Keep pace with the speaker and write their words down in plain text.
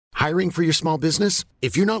Hiring for your small business?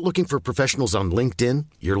 If you're not looking for professionals on LinkedIn,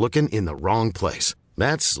 you're looking in the wrong place.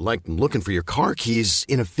 That's like looking for your car keys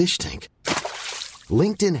in a fish tank.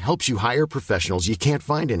 LinkedIn helps you hire professionals you can't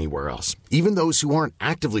find anywhere else, even those who aren't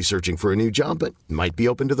actively searching for a new job but might be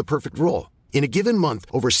open to the perfect role. In a given month,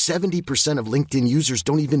 over 70% of LinkedIn users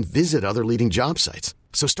don't even visit other leading job sites.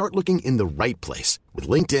 So start looking in the right place. With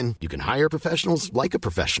LinkedIn, you can hire professionals like a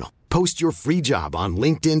professional. Post your free job on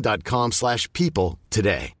linkedin.com/people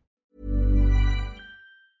today.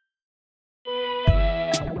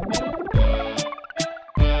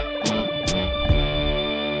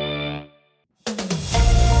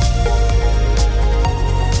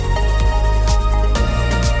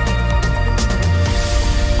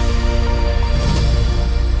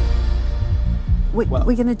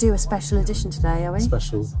 We're going to do a special edition today, are we?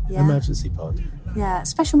 Special emergency pod. Yeah,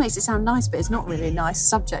 special makes it sound nice, but it's not really a nice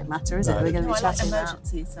subject matter, is it? We're going to be chatting about.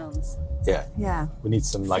 Emergency sounds. Yeah. Yeah. We need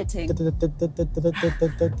some like music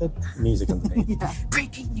underneath. Yeah.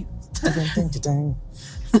 Breaking news.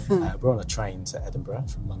 We're on a train to Edinburgh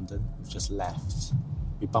from London. We've just left.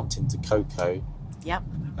 We bumped into Coco. Yep.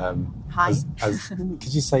 Hi.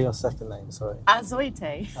 Could you say your second name? Sorry.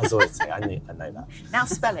 Azoitei. Azoitei. I know that. Now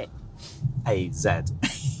spell it. AZOITEI.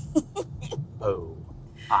 Well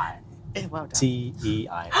done.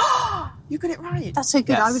 You got it right. That's so good.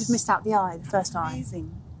 Yes. I would have missed out the I, the first I.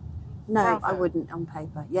 Amazing. No, Bravo. I wouldn't on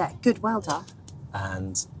paper. Yeah, good. Well done.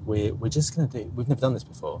 And we're just going to do. We've never done this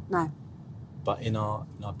before, No. but in our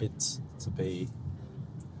bid to be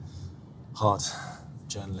hard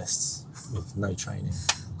journalists with no training.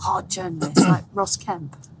 Hard journalist like Ross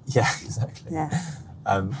Kemp. Yeah, exactly. Yeah.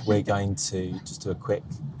 We're going to just do a quick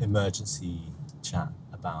emergency chat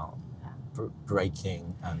about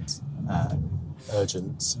breaking and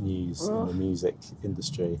urgent news in the music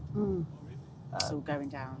industry. It's all going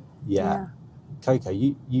down. Yeah. Coco,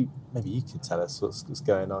 you maybe you could tell us what's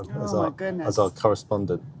going on Oh, my goodness. as our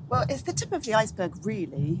correspondent. Well, it's the tip of the iceberg,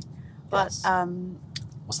 really. But Yes.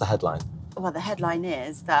 What's the headline? well, the headline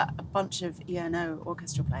is that a bunch of ENO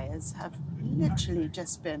orchestra players have literally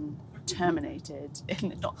just been terminated,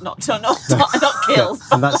 not killed.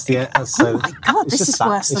 And that's the so. Oh my God, it's this just is sad.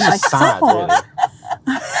 worse It's than I just sad, thought.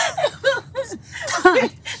 really.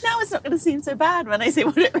 Now it's not going to seem so bad when I say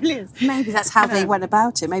what it really is. Maybe that's how they went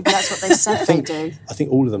about it. Maybe that's what they said they do. I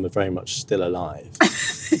think all of them are very much still alive.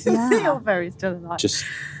 They Yeah. are very still alive. Just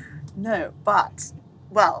No, but,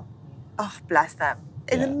 well, oh, bless them.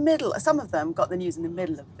 In the Yeah. middle, some of them got the news in the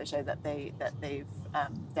middle of the show that they've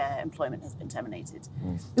their employment has been terminated.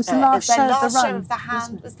 It was the last It's show their of the last show run. of the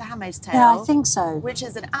wasn't was it? The Handmaid's Tale. Yeah, I think so. Which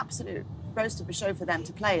is an absolute roast of a show for them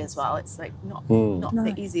to play as well. It's like not No.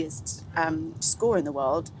 the easiest score in the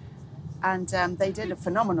world. And they did a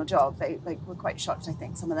phenomenal job. They were quite shocked, I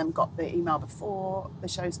think. Some of them got the email before the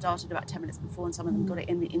show started, about 10 minutes before, and some of them got it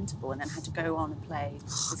in the interval and then had to go on and play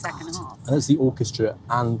the second half. and it's the orchestra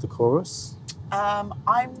and the chorus. I'm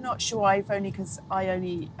not sure. Because I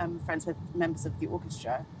only am friends with members of the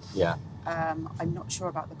orchestra. Yeah. I'm not sure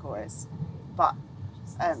about the chorus, but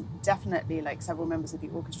definitely like several members of the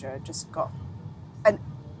orchestra just got. And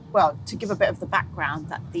well, to give a bit of the background,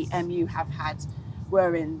 that the MU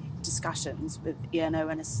were in discussions with ENO,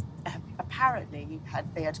 and apparently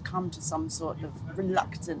they had come to some sort of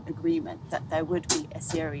reluctant agreement that there would be a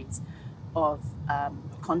series of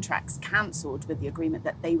contracts cancelled, with the agreement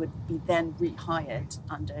that they would be then rehired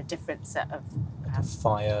under a different set of A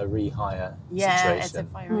fire rehire situation. It's a situation.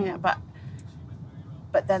 fire rehire,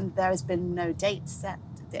 but then there has been no date set.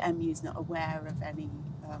 The MU's not aware of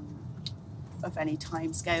any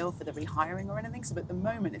time scale for the rehiring or anything. So at the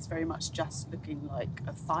moment, it's very much just looking like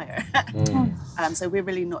a fire. So we're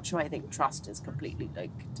really not sure. I think trust is completely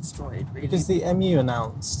destroyed, really. Because the MU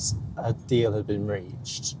announced a deal had been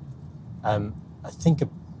reached, I think an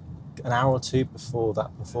hour or two before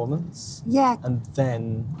that performance. Yeah. And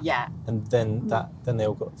then then they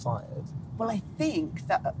all got fired. Well, I think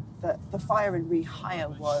that the fire and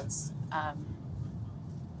rehire was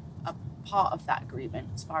a part of that agreement,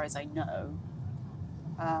 as far as I know.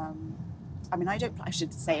 I mean, I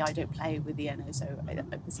should say I don't play with the ENO, so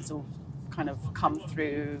this has all kind of come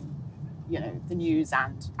through, the news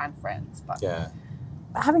and friends. But Yeah.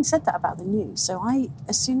 But having said that about the news, so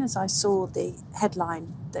as soon as I saw the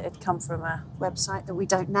headline that had come from a website that we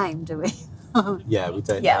don't name, do we? Yeah, we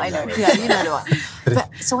don't. Yeah, know I know. that. Yeah, you know the one. But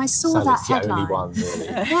so I saw So that it's the headline. only one, really.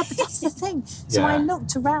 Yeah, but that's the thing. So Yeah. I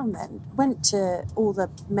looked around then, went to all the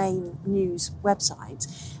main news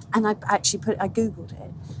websites, and I Googled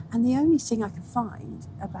it, and the only thing I could find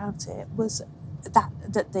about it was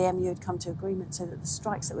that the MU had come to agreement so that the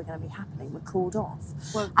strikes that were going to be happening were called off.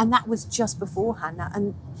 Well, And that was just beforehand.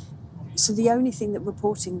 And so the only thing that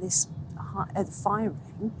reporting this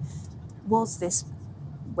firing was this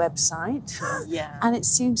website. yeah. And it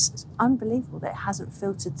seems unbelievable that it hasn't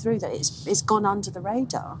filtered through, that it's gone under the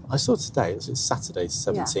radar. I saw today, it's Saturday,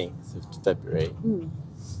 17th of February.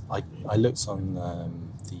 I looked on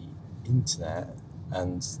the internet,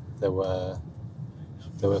 and there were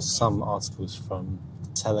some articles from the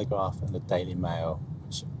Telegraph and the Daily Mail,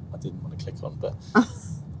 which I didn't want to click on,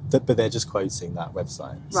 but they're just quoting that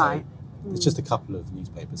website. Right. So it's just a couple of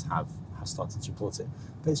newspapers have started to report it.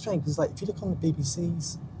 But it's strange because, like, if you look on the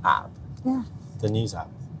BBC's app, the news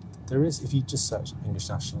app, there is, if you just search English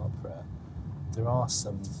National Opera, there are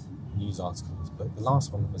some news articles, but the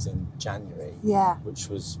last one was in January, which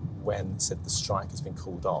was when it said the strike has been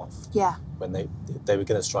called off. Yeah. When they were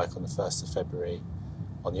going to strike on the 1st of February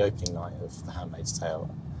on the opening night of The Handmaid's Tale.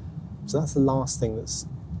 So that's the last thing that's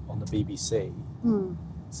on the BBC.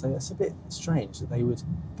 So it's a bit strange that they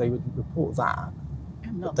would report that,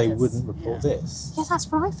 but they wouldn't report this. Yeah,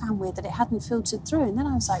 that's what I found weird, that it hadn't filtered through. And then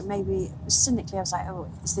I was like, maybe cynically, I was like, oh,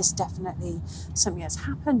 is this definitely something that's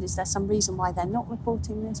happened? Is there some reason why they're not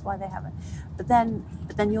reporting this, why they haven't? But then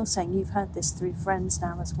you're saying you've heard this through friends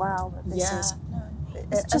now as well. That this is,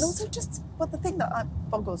 and also just, the thing that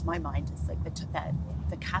boggles my mind is like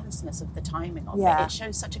the callousness of the timing of it. It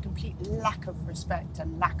shows such a complete lack of respect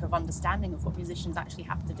and lack of understanding of what musicians actually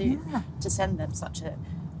have to do to send them such a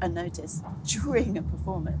notice during a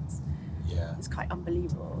performance. Yeah. It's quite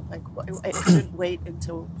unbelievable. Like, it couldn't wait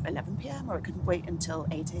until 11 p.m. or it couldn't wait until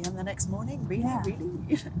 8 a.m. the next morning. Really?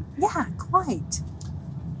 Yeah, quite.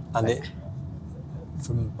 And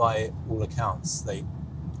by all accounts, they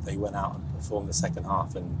went out and performed the second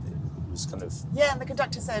half, and it was kind of... Yeah, and the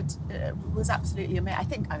conductor said it was absolutely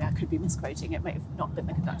amazing. I could be misquoting. It may have not been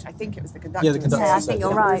the conductor. I think it was the conductor. Yeah, the conductor I think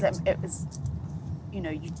you're right. It was,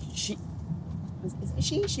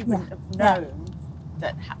 she wouldn't have known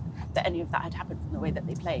that any of that had happened from the way that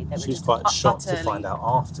they played. They were she was just quite shocked to find out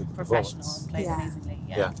after the professional performance. and played amazingly.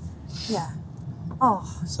 Yeah.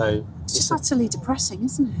 Oh, so it's just utterly depressing,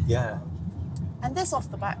 isn't it? Yeah. And this off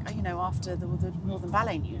the back, after the Northern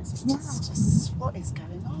Ballet news, it's just what is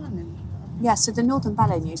going on? Yeah, so the Northern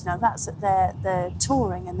Ballet News, now that's that they're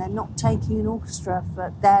touring and they're not taking an orchestra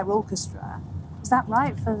for their orchestra. Is that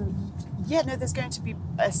right? There's going to be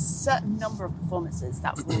a certain number of performances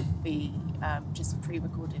that will be just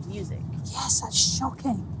pre-recorded music. Yes, that's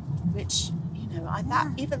shocking. Which,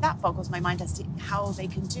 that boggles my mind as to how they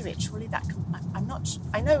can do it. Surely that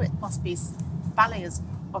I know it must be, ballet is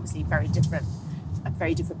obviously a very different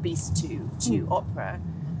beast to opera,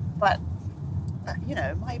 but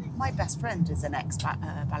my best friend is an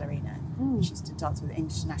ex-ballerina. She used to dance with the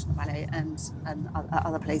English National Ballet and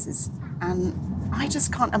other places, and I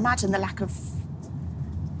just can't imagine the lack of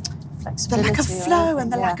flow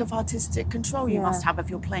and the lack of artistic control you must have if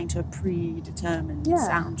you're playing to a predetermined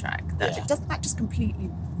soundtrack. Doesn't that just completely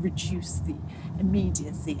reduce the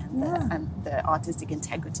immediacy and the artistic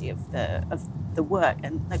integrity of the work?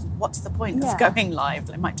 And like, what's the point of going live?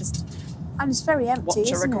 They might just... And it's very empty, watch a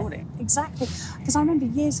isn't recording. It? Exactly. Because I remember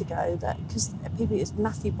years ago that, because it's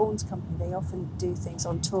Matthew Bourne's company, they often do things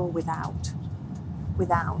on tour without,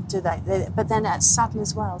 do they? But then at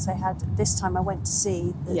Sadler's Wells, they had, this time I went to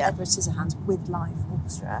see the Edward Scissorhands with live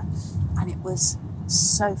orchestra, and it was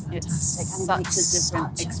so fantastic. It's and such it makes a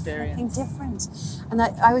different such experience. A difference. And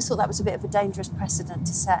I always thought that was a bit of a dangerous precedent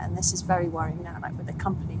to set, and this is very worrying now, like with a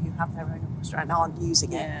company who have their own orchestra and aren't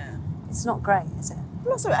using it. It's not great, is it?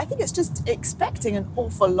 Well, also, I think it's just expecting an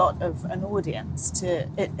awful lot of an audience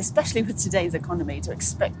especially with today's economy, to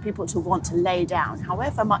expect people to want to lay down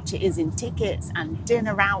however much it is in tickets and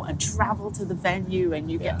dinner out and travel to the venue, and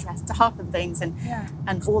you get dressed up and things, and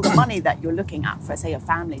all the money that you're looking at for, say, a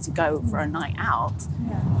family to go for a night out.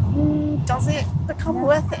 Does it become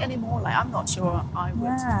worth it anymore? Like, I'm not sure I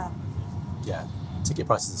would. Yeah, ticket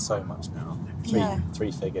prices are so much now.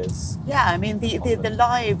 Three figures. Yeah, I mean the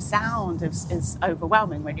live sound is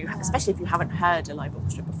overwhelming when you, especially if you haven't heard a live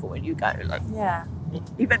orchestra before, and you go like,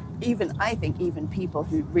 even I think even people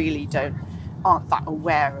who really aren't that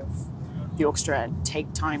aware of the orchestra and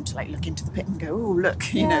take time to like look into the pit and go, oh look,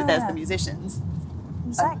 there's the musicians.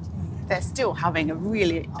 Exactly. They're still having a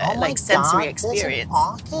really sensory experience.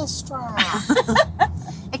 There's an orchestra.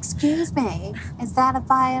 Excuse me, is that a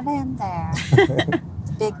violin there?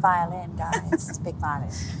 Big violin, guys. It's big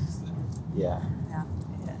violin. Yeah. Yeah.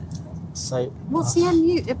 So what's the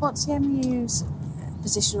MU's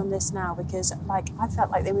position on this now? Because like I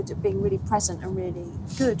felt like they were being really present and really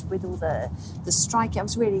good with all the strike. I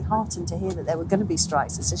was really heartened to hear that there were going to be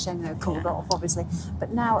strikes. It's a shame they were called off, obviously.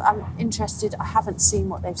 But now I'm interested. I haven't seen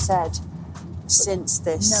what they've said since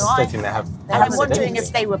this. No, I don't think they have. And I'm wondering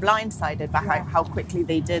if they were blindsided by how quickly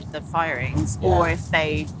they did the firings, or if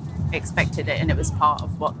they expected it and it was part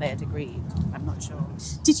of what they had agreed. I'm not sure.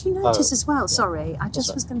 Did you notice as well? Sorry, I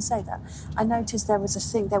just was going to say that. I noticed there was a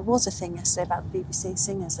thing yesterday about the BBC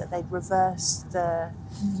singers that they'd reversed the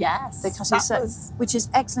cuttings, which is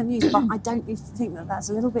excellent news. But I don't think that that's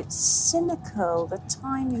a little bit cynical. The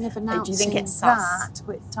timing of announcing do you think it's that,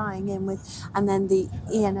 with tying in with, and then the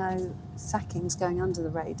ENO sackings going under the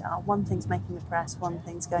radar. One thing's making the press, one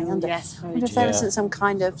thing's going under. Yes, I wonder if there isn't some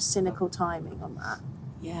kind of cynical timing on that.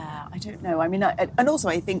 Yeah, I don't know. I mean, and also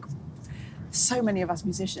I think so many of us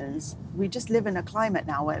musicians, we just live in a climate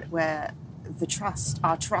now where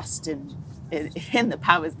our trust in the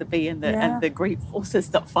powers that be and the great forces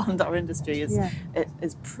that fund our industry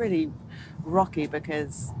is pretty rocky,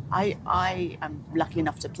 because I am lucky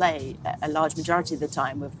enough to play a large majority of the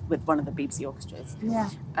time with one of the BBC orchestras.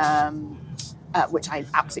 Which I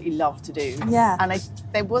absolutely love to do. Yeah. And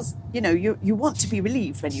there was, you want to be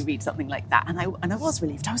relieved when you read something like that. And I was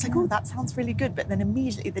relieved. I was like, oh, that sounds really good. But then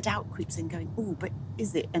immediately the doubt creeps in going, oh, but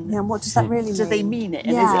is it? And what does that really mean? Do they mean it?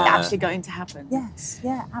 And is it actually going to happen? Yes,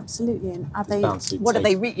 yeah, absolutely. And are they, what are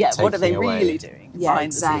they really doing? Yeah,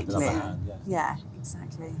 exactly. Yeah,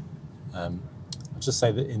 exactly. I'll just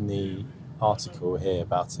say that in the article here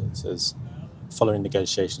about it says, following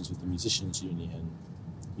negotiations with the Musicians Union,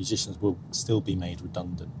 musicians will still be made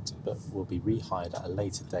redundant, but will be rehired at a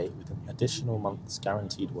later date with an additional month's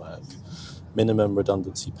guaranteed work, minimum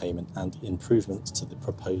redundancy payment, and improvements to the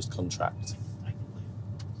proposed contract.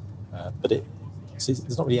 But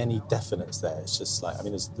there's not really any definites there. It's just like,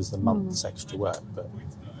 there's the month's extra work, but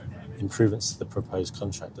improvements to the proposed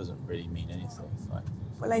contract doesn't really mean anything.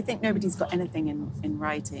 Well, I think nobody's got anything in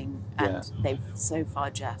writing, and they've so far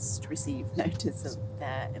just received notice of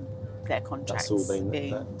their contracts. That's all they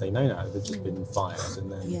know now. They've just been fired,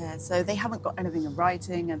 and then so they haven't got anything in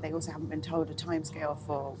writing, and they also haven't been told a timescale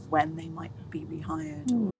for when they might be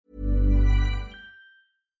rehired.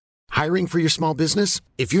 Hiring for your small business?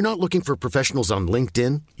 If you're not looking for professionals on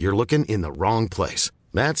LinkedIn, you're looking in the wrong place.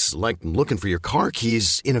 That's like looking for your car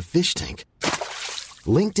keys in a fish tank.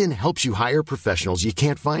 LinkedIn helps you hire professionals you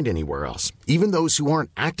can't find anywhere else, even those who aren't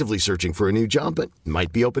actively searching for a new job but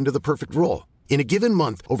might be open to the perfect role. In a given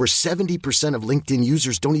month, over 70% of LinkedIn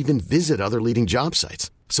users don't even visit other leading job sites.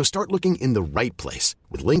 So start looking in the right place.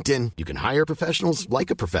 With LinkedIn, you can hire professionals like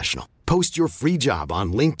a professional. Post your free job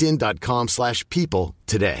on linkedin.com/people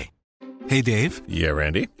today. Hey, Dave. Yeah,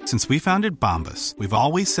 Randy. Since we founded Bombas, we've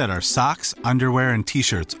always said our socks, underwear, and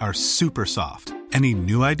T-shirts are super soft. Any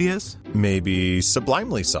new ideas? Maybe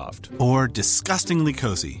sublimely soft. Or disgustingly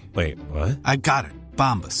cozy. Wait, what? I got it.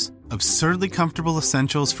 Bombas. Absurdly comfortable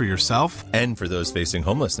essentials for yourself and for those facing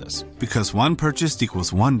homelessness. Because one purchased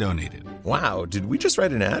equals one donated. Wow, did we just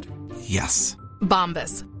write an ad? Yes.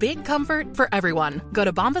 Bombas. Big comfort for everyone. Go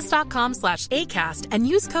to bombas.com/ACAST and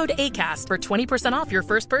use code ACAST for 20% off your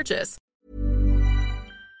first purchase.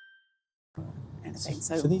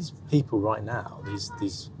 So for these people right now,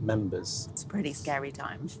 these members, it's a pretty scary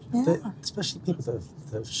time. Especially people that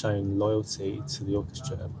have shown loyalty to the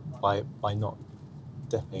orchestra by not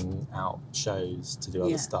dipping out shows to do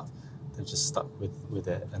other stuff. They've just stuck with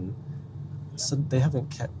it, and so they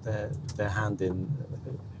haven't kept their hand in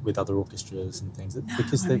with other orchestras and things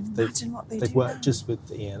because they've worked just with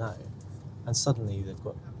the ENO, and suddenly they've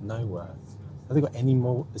got no work. Have they got any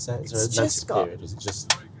more? Is there a notice period? Is it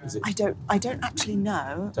just? I don't actually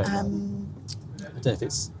know. I don't know if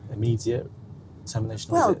it's immediate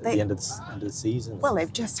termination or at the end of the season. Well,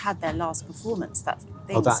 they've just had their last performance. That's the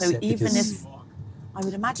thing. I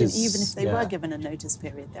would imagine even if they were given a notice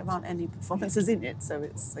period, there aren't any performances in it. So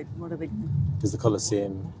it's like, what are they going to do? Because the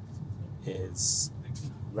Colosseum is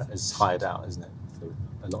hired out, isn't it, for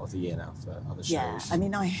a lot of the year now for other shows? Yeah, I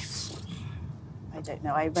mean, I don't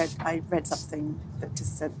know. I read something that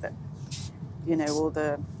just said that, all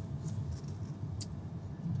the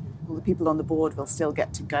people on the board will still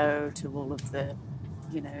get to go to all of the,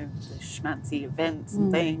 the schmancy events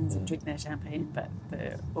and things and drink their champagne, but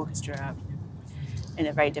the orchestra are in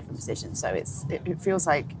a very different position. So it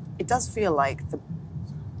does feel like the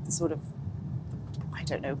sort of, I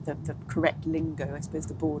don't know, the correct lingo, I suppose,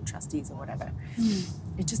 the board trustees or whatever.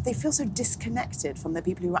 They feel so disconnected from the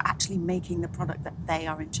people who are actually making the product that they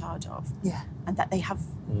are in charge of. Yeah. And that they have...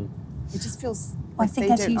 It just feels like I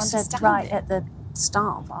think, as you said right at the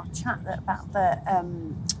start of our chat, about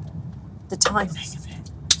the the timing of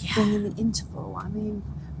it, being in the interval. I mean,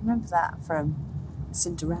 remember that from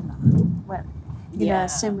Cinderella, when you know, a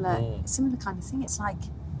similar kind of thing. It's like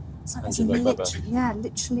there's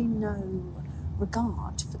literally no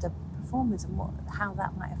regard for the performers and how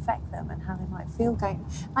that might affect them and how they might feel going.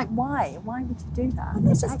 Like, why would you do that?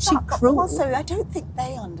 Well, it's actually cruel. Also, I don't think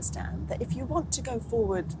they understand that if you want to go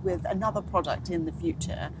forward with another product in the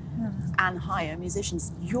future and hire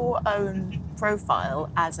musicians, your own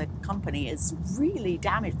profile as a company is really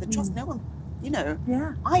damaged. The trust, no one,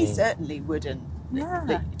 I certainly wouldn't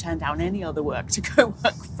turn down any other work to go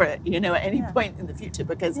work for it, at any point in the future,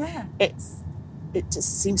 because it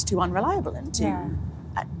just seems too unreliable and too,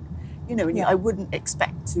 I wouldn't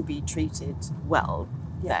expect to be treated well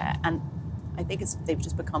there. And I think they've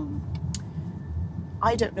just become,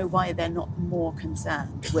 I don't know why they're not more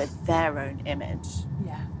concerned with their own image.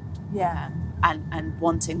 And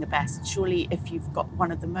wanting the best. Surely if you've got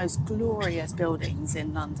one of the most glorious buildings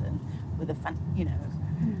in London with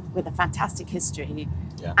a fantastic history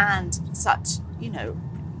and such,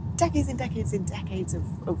 decades and decades and decades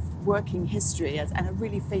of working history and a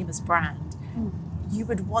really famous brand, you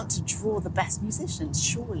would want to draw the best musicians,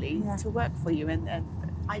 surely, to work for you. And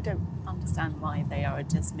I don't understand why they are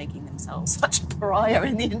just making themselves such a pariah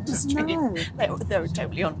in the industry. No. They're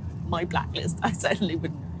totally on my blacklist. I certainly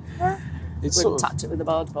wouldn't touch it with a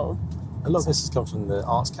barge pole. A lot of this has come from the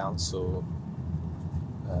Arts Council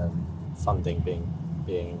funding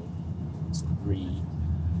being sort of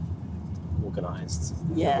reorganised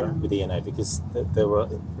with ENO, because there were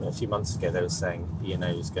a few months ago they were saying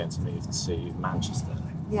ENO was going to move to Manchester.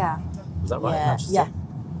 Yeah. Was that right? Manchester? Yeah.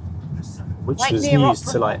 Which right was news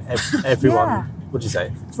Opera to like everyone. Yeah. What did you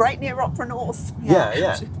say? It's right near Opera North.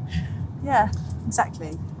 Yeah. Yeah,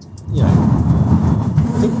 exactly.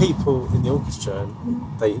 I think people in the orchestra,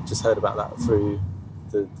 they just heard about that through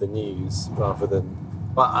the news rather than.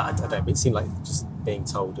 But I don't know. It seemed like just being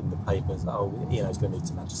told in the papers, ENO's going to move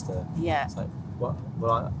to Manchester. Yeah. It's like, what?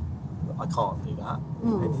 Well, I can't do that.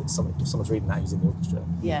 If someone's reading that, who's in the orchestra.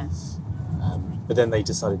 Yeah. But then they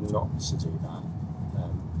decided not to do that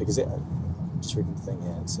because just reading the thing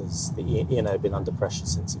here, it says the ENO had been under pressure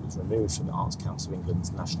since it was removed from the Arts Council of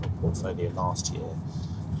England's national portfolio last year,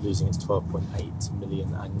 losing its £12.8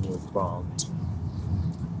 million annual grant.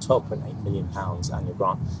 £12.8 million annual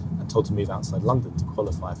grant, and told to move outside London to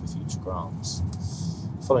qualify for future grants.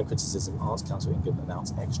 Following criticism, Arts Council England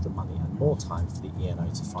announced extra money and more time for the ENO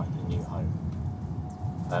to find a new home.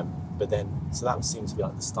 But then, so that seemed to be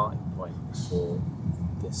like the starting point for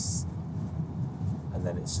this, and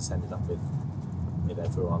then it's just ended up with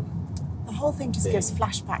everyone. The whole thing just gives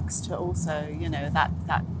flashbacks to also,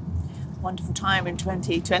 that wonderful time in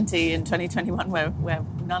 2020 and 2021 where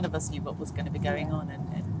none of us knew what was going to be going on, and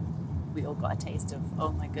we all got a taste of,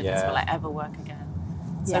 oh my goodness, will I ever work again?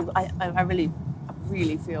 So I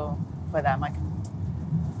really feel for them.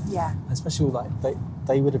 Especially like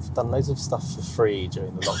they would have done loads of stuff for free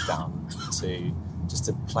during the lockdown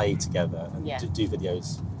to play together and do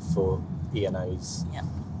videos for ENO's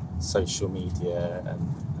social media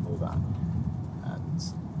and all that, and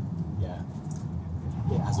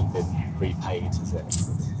it hasn't been repaid, has it?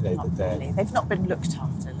 Not really. They've not been looked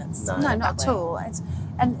after. No, not at all.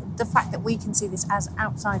 And the fact that we can see this as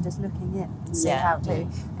outsiders looking in and see how to.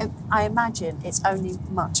 I imagine it's only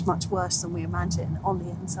much, much worse than we imagine on the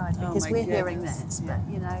inside, because we're hearing this, but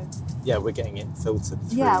Yeah, we're getting it filtered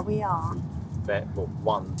through. Yeah, we are.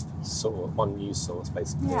 One news source,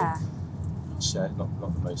 basically. Yeah. Which not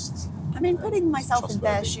the most. I mean, putting myself in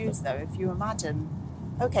their shoes, though, if you imagine.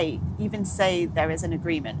 Okay, even say there is an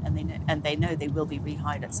agreement and they know they will be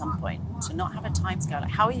rehired at some point, to not have a timescale,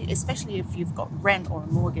 like how are you, especially if you've got rent or a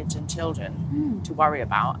mortgage and children to worry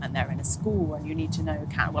about, and they're in a school and you need to know,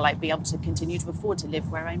 will I be able to continue to afford to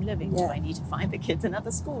live where I'm living? Do I need to find the kids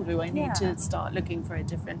another school? Do I need to start looking for a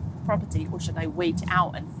different property, or should I wait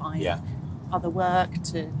out and find other work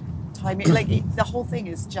to time it? Like the whole thing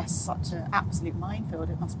is just such an absolute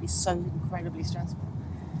minefield. It must be so incredibly stressful.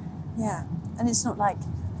 Yeah, and it's not like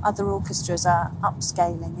other orchestras are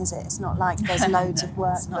upscaling, is it? It's not like there's loads of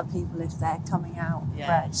work for people if they're coming out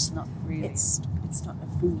fresh. It's not really. It's not a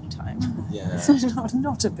boom time. Yeah, it's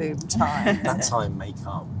not a boom time. That time may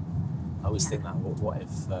come. I always think that. What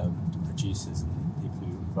if producers and people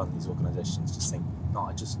who run these organisations just think, no,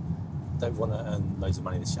 I just don't want to earn loads of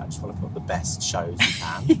money this year. I just want to put the best shows we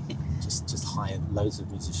can. just hire loads of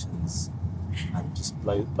musicians and just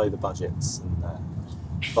blow the budgets and.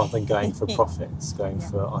 Rather than going for profits, going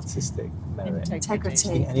for artistic merit. Integrity. Do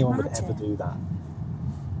you think anyone would ever do that?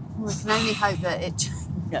 Well, we can only hope that it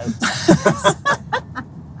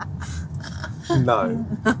No.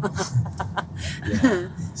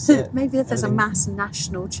 Maybe if there's a mass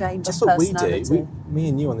national change of that's what we personality. do. Me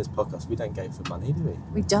and you on this podcast, we don't go for money, do we?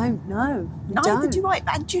 We don't know. Neither do I.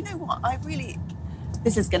 And do you know what?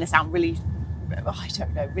 This is going to sound really, I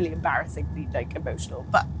don't know, really embarrassingly like emotional.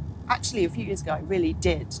 But actually, a few years ago, I really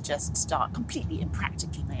did just start completely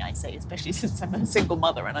impractically, may I say, especially since I'm a single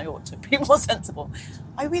mother and I ought to be more sensible.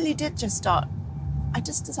 I really did just start. I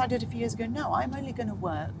just decided a few years ago, no, I'm only going to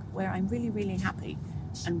work where I'm really, really happy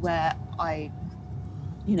and where where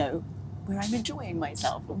I'm enjoying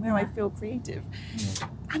myself and where I feel creative.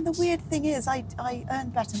 And the weird thing is, I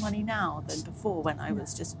earn better money now than before when I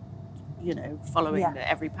was just, following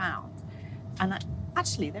every pound. And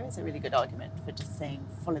actually, there is a really good argument for just saying,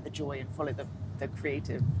 follow the joy and follow the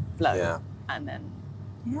creative flow. Yeah. And then,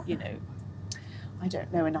 I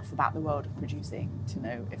don't know enough about the world of producing to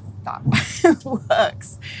know if that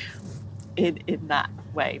works in that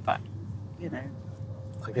way, but, I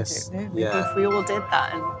guess, I don't know. Maybe if we all did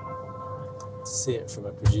that and to see it from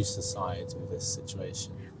a producer side of this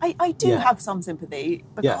situation. I do have some sympathy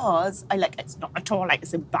because it's not at all like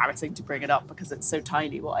it's embarrassing to bring it up because it's so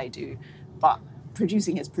tiny what I do, but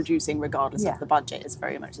producing is producing regardless of the budget. It's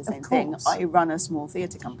very much the same thing. I run a small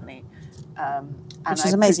theatre company. Which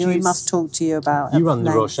is amazing. We must talk to you about. You run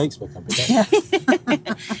the Royal Shakespeare Company, don't you?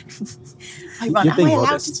 Am I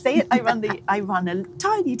allowed to say it? I run a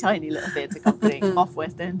tiny, tiny little theatre company off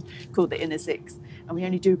West End called the Inner Six, and we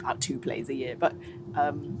only do about 2 plays a year. But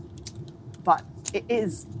it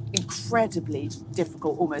is incredibly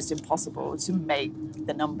difficult, almost impossible, to make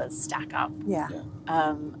the numbers stack up. Yeah.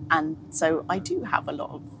 And so I do have a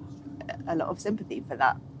lot of sympathy for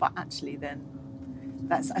that. But actually, then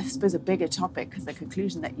that's, I suppose, a bigger topic because the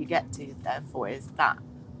conclusion that you get to, therefore, is that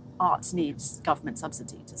arts needs government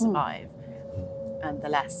subsidy to survive, and the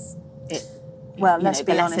less it, let's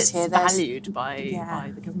be the less honest it's here, valued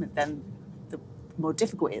by the government, then the more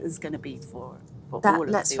difficult it is going to be for all of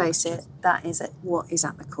let's the face it, that is what is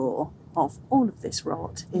at the core of all of this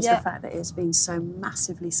rot is the fact that it's been so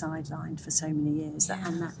massively sidelined for so many years,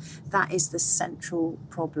 and that is the central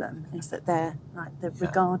problem, is that the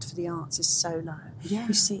regard for the arts is so low. Yeah.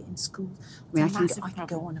 You see it in schools. I mean, I can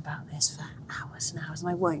go on about this for hours and hours, and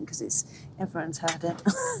I won't because everyone's heard it,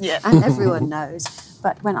 and everyone knows.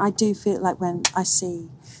 But when I do feel like when I see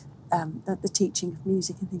the teaching of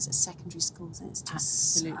music and things at secondary schools, and it's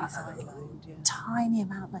just absolutely sidelined. Tiny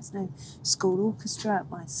amount. There's no school orchestra at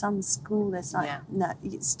my son's school. There's no.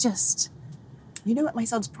 It's just. At my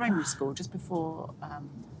son's primary school, just before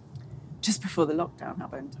the lockdown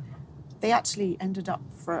happened, they actually ended up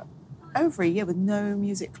for over a year with no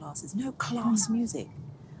music classes, no class music.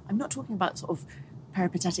 I'm not talking about sort of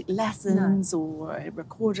peripatetic lessons or a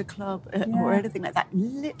recorder club or anything like that.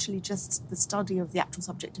 Literally just the study of the actual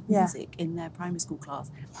subject of music in their primary school class.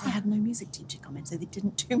 They had no music teacher come in, so they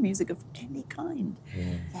didn't do music of any kind.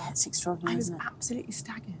 Yeah, it's extraordinary, isn't it? I was absolutely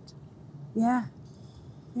staggered. Yeah.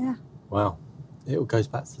 Wow. It all goes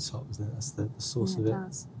back to the top, isn't it? That's the source of it.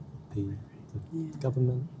 Does. The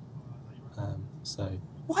government. So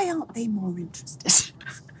why aren't they more interested?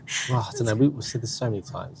 Well, I don't know. We've said this so many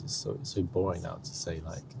times. It's so boring now to say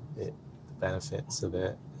the benefits of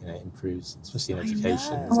it. Improves, especially in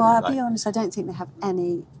education. Well, I'll be honest. I don't think they have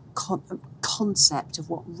any concept of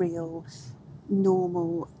what real,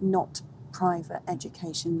 normal, not private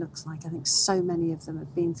education looks like. I think so many of them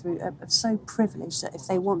have been through. Are so privileged that if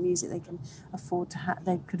they want music, they can afford to have.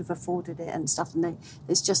 They could have afforded it and stuff. And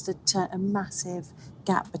there's just a massive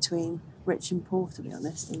gap between rich and poor, to be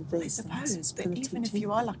honest. I suppose, but even if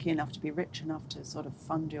you are lucky enough to be rich enough to sort of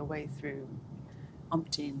fund your way through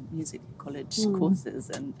umpteen music college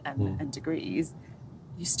courses and degrees,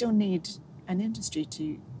 you still need an industry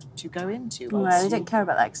to go into. No, they don't care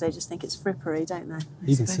about that because they just think it's frippery, don't they?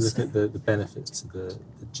 Even to look at the benefits to the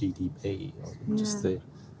GDP, or just the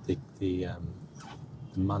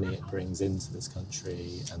money it brings into this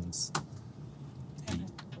country and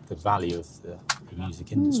the value of the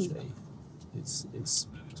music industry. It's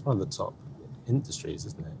one of the top industries,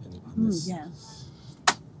 isn't it?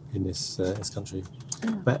 In this country.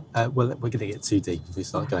 But we're going to get too deep if we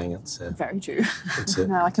start going into. Very true.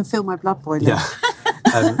 No, I can feel my blood boiling. Yeah.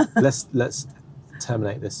 Let's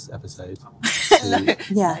terminate this episode.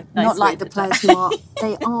 Not like the players who are.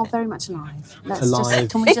 They are very much alive.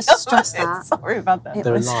 Can we just stress that? Sorry about that.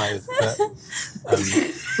 They're alive, but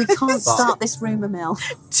we can't start this rumour mill.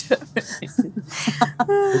 But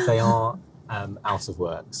they are out of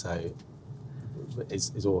work, so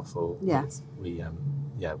it's awful. Yes. We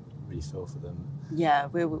really feel for them. Yeah,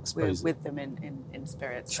 we're with them in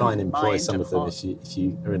spirit. Try and employ mind some of them if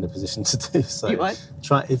you are in a position to do so. You what?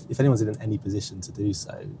 Try if anyone's in any position to do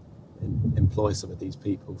so, employ some of these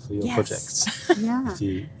people for your projects. Yeah. if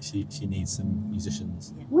you need some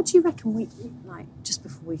musicians. Yeah. What do you reckon just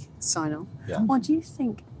before we sign off? Yeah. What do you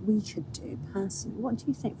think we could do personally? What do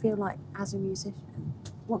you feel like as a musician?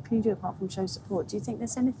 What can you do apart from show support? Do you think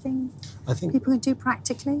there's anything people can do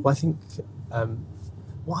practically? Well, I think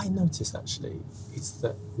what I noticed actually is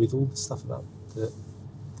that with all the stuff about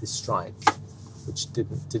this strike, which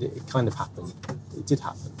it kind of happened. It did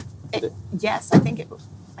happen. Yes, I think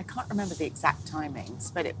I can't remember the exact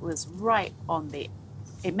timings, but it was right on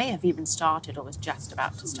it may have even started or was just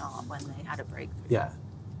about to start when they had a breakthrough. Yeah.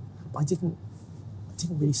 But I didn't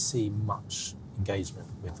really see much engagement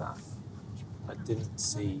with that. I didn't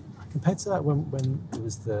see, compared to that when there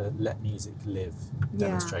was the Let Music Live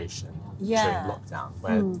demonstration during lockdown,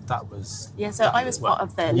 where that was... Yeah, so I was part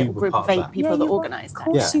of the little group of 8 people that organised that.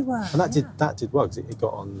 Of course you were. And that did well, because it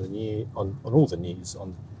got on the news, on all the news,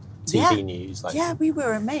 on TV news. We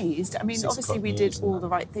were amazed. I mean, obviously we did all that. the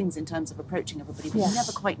right things in terms of approaching everybody, but you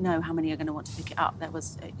never quite know how many are going to want to pick it up. There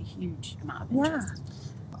was a huge amount of interest.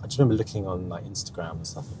 I just remember looking on Instagram and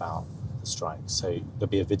stuff about the strike. So there'll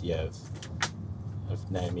be a video of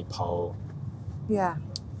Naomi Poll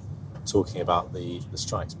talking about the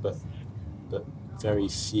strikes, but very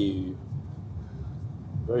few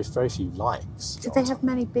likes. Did they have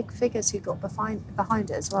many big figures who got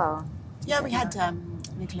behind it as well? Yeah, we had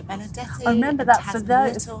Nicola Benedetti. I remember that for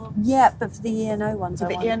those. Little. Yeah, but for the ENO ones, For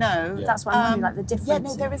the ENO, that's what I'm wondering, the difference. Yeah,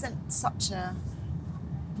 no, there isn't such a...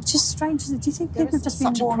 It's just strange, isn't it? Do you think There people have isn't just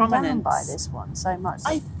been such a worn down prominence. by this one so much?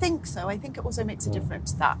 I think so. I think it also makes a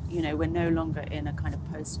difference that, we're no longer in a kind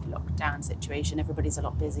of post-lockdown situation. Everybody's a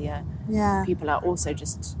lot busier. Yeah. People are also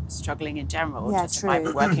just struggling in general. Yeah, just survive,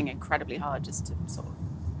 true. working incredibly hard just to sort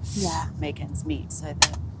of make ends meet. So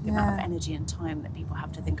the amount of energy and time that people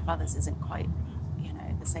have to think of others isn't quite,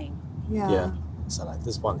 the same. Yeah. So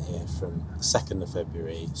there's one here from the 2nd of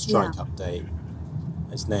February, strike update.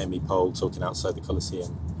 It's Naomi Poll talking outside the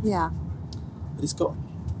Coliseum. Yeah. But it's got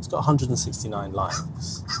 169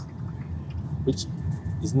 likes, which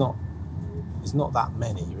is not that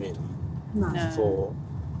many really. No.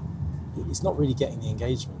 It's not really getting the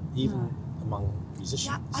engagement even among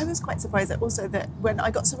musicians. Yeah, I was quite surprised that also that when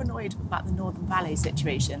I got so annoyed about the Northern Ballet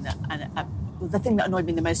situation, the thing that annoyed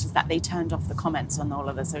me the most is that they turned off the comments on all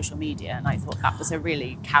of the social media, and I thought that was a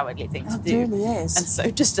really cowardly thing to do. It really is. And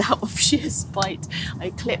so just out of sheer spite,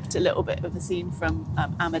 I clipped a little bit of a scene from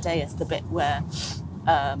Amadeus, the bit where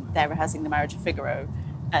they're rehearsing the Marriage of Figaro,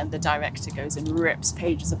 and the director goes and rips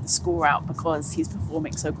pages of the score out because he's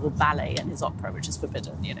performing so-called ballet in his opera, which is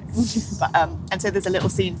forbidden, But and so there's a little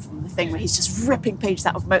scene from the thing where he's just ripping pages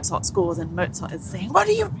out of Mozart scores, and Mozart is saying, "What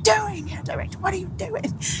are you doing here, director? What are you doing?"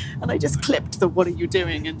 And I just clipped the "What are you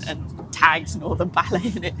doing?" and tagged Northern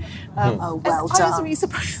Ballet in it. Well done. I was really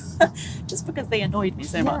surprised, just because they annoyed me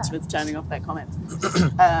so much with turning off their comments.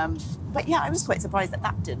 But yeah, I was quite surprised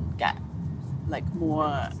that didn't get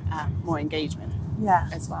more engagement. Yeah.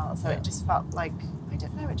 As well. So it just felt like, I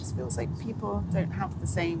don't know, it just feels like people don't have the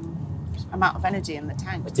same amount of energy in the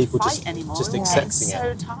tank to people fight anymore. just They're accepting so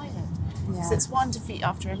it. tired. Yeah. So it's one defeat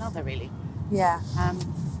after another, really. Yeah.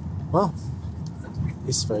 Well,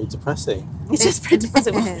 it's very depressing. It's just pretty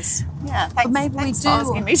depressing. It is. Yeah, thanks, maybe we thanks do. for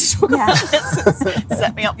asking me to talk about this.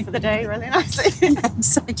 Set me up for the day really nicely.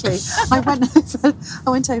 Exactly. I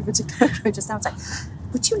went over to Coco just now and said,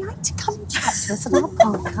 "Would you like to come and chat to us on our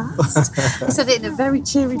podcast?" He said it in a very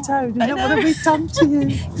cheery tone. What have we done to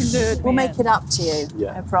you? We'll make it up to you.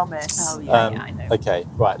 Yeah. I promise. Oh, yeah, I know. Okay,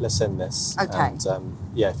 right, let's end this. Okay. And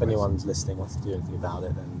if anyone's listening wants to do anything about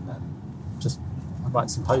it, then just write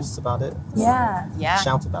some posts about it. Yeah.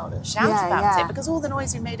 Shout about it. Shout Yeah, about yeah. it, because all the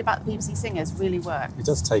noise we made about the BBC singers really worked. It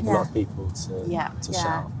does take a Yeah. lot of people to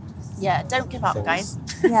shout. Yeah, don't give up, Things. guys.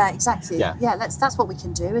 Yeah, exactly. Yeah. That's what we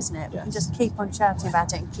can do, isn't it? We can Yes. just keep on shouting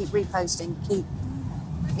about it and keep reposting, keep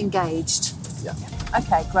engaged. Yeah.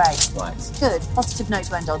 Okay, great. Right. Good. Positive note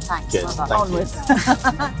to end on. Thanks. Good. Well done. Thank you. Onwards.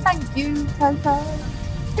 Thank you, Coco.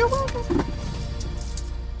 You're welcome.